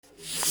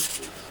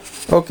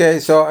Okay,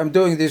 so I'm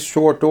doing this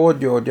short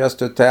audio just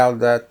to tell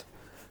that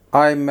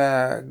I'm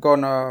I'm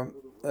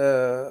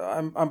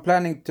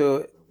planning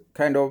to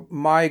kind of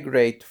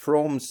migrate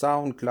from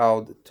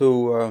SoundCloud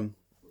to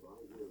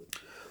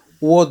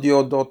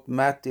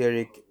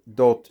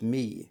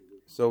audio.matterick.me.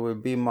 So it will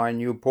be my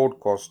new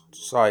podcast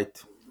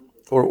site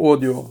or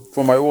audio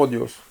for my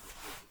audios.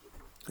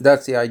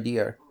 That's the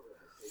idea.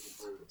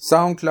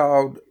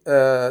 SoundCloud,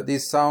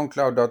 this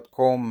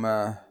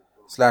soundcloud.com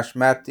slash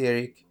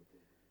matterick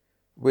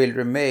will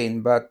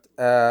remain, but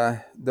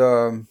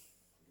the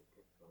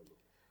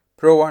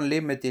Pro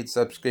Unlimited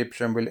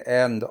subscription will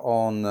end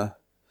on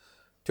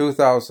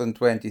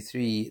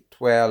 2023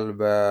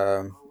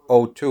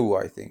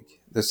 12/02, I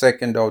think, the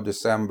 2nd of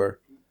December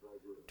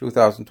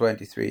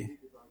 2023.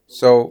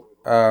 So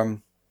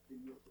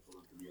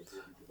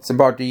it's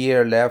about a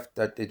year left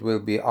that it will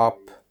be up.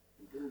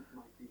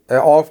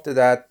 After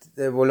that,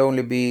 there will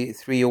only be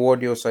 3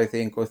 audios, I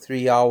think, or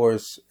 3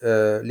 hours,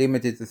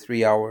 limited to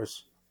 3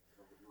 hours,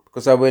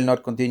 because I will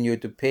not continue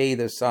to pay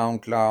the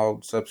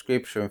SoundCloud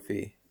subscription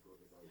fee.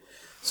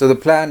 So the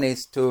plan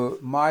is to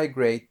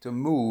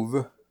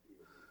move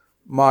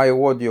my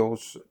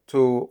audios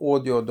to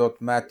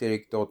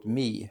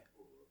audio.matterick.me,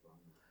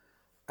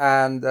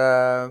 and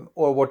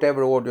or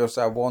whatever audios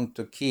I want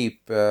to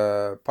keep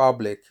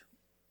public,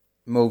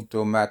 move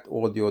to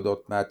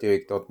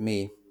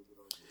audio.matterick.me.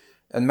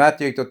 And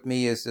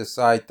matterick.me is the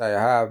site I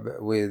have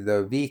with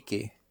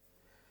Wiki.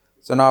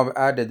 So now I've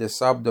added a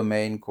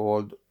subdomain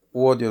called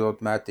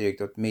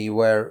audio.matterick.me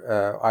where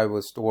I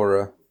will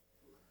store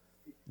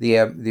the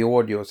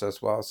audios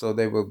as well, so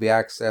they will be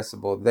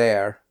accessible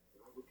there.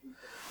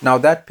 Now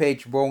that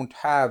page won't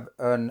have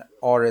an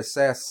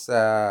RSS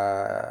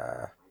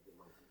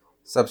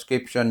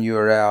subscription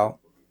URL,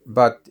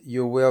 but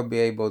you will be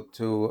able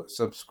to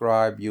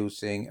subscribe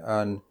using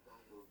an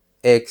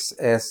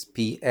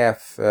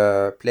XSPF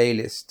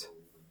playlist,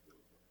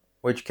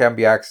 which can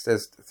be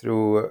accessed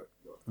through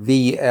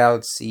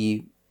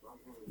VLC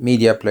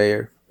Media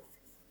Player.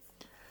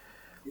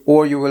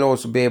 Or you will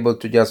also be able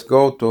to just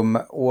go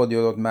to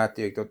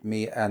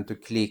audio.matterick.me and to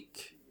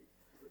click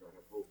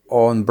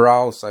on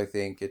browse, I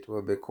think it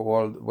will be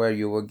called, where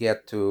you will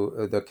get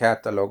to the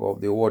catalog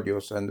of the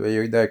audios, and where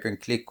you there can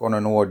click on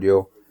an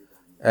audio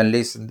and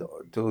listen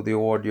to the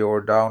audio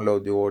or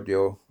download the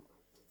audio.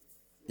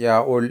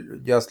 Yeah, or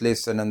just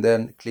listen and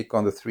then click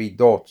on the 3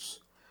 dots,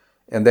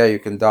 and there you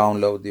can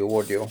download the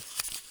audio.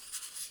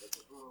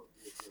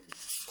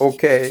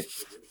 Okay,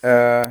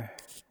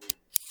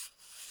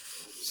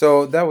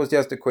 so that was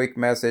just a quick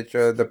message.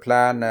 The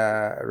plan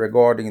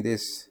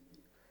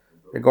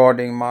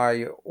regarding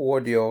my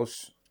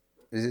audios.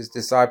 This is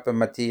Disciple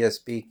Matthias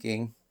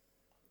speaking.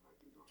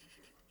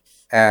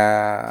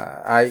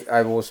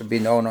 I've also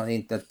been known on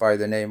internet by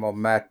the name of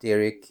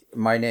Matterick.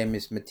 My name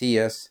is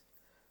Matthias.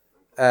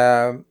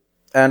 And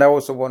I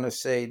also want to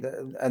say that,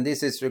 and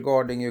this is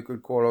regarding, you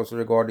could call also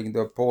regarding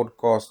the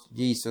podcast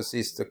Jesus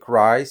is the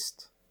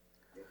Christ.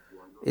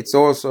 It's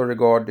also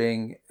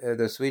regarding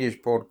the Swedish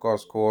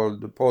podcast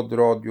called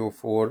Poddradio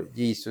for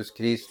Jesus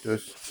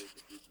Christus.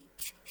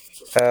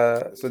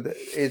 So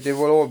it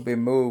will all be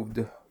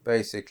moved,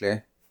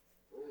 basically.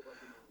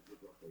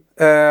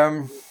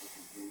 And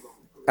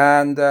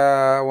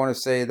I want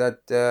to say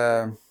that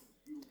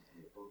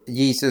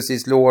Jesus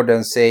is Lord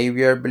and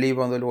Savior. Believe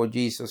on the Lord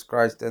Jesus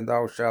Christ and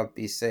thou shalt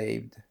be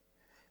saved.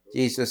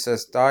 Jesus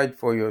has died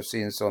for your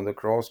sins on the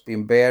cross,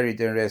 been buried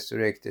and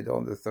resurrected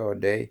on the 3rd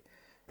day.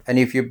 And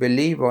if you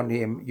believe on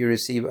him, you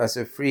receive as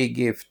a free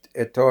gift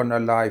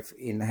eternal life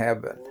in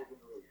heaven.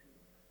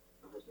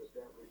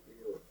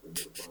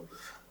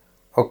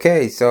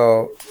 Okay,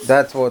 so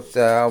that's what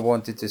I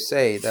wanted to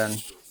say then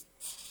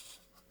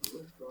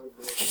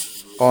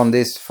on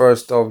this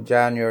 1st of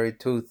January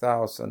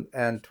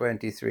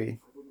 2023.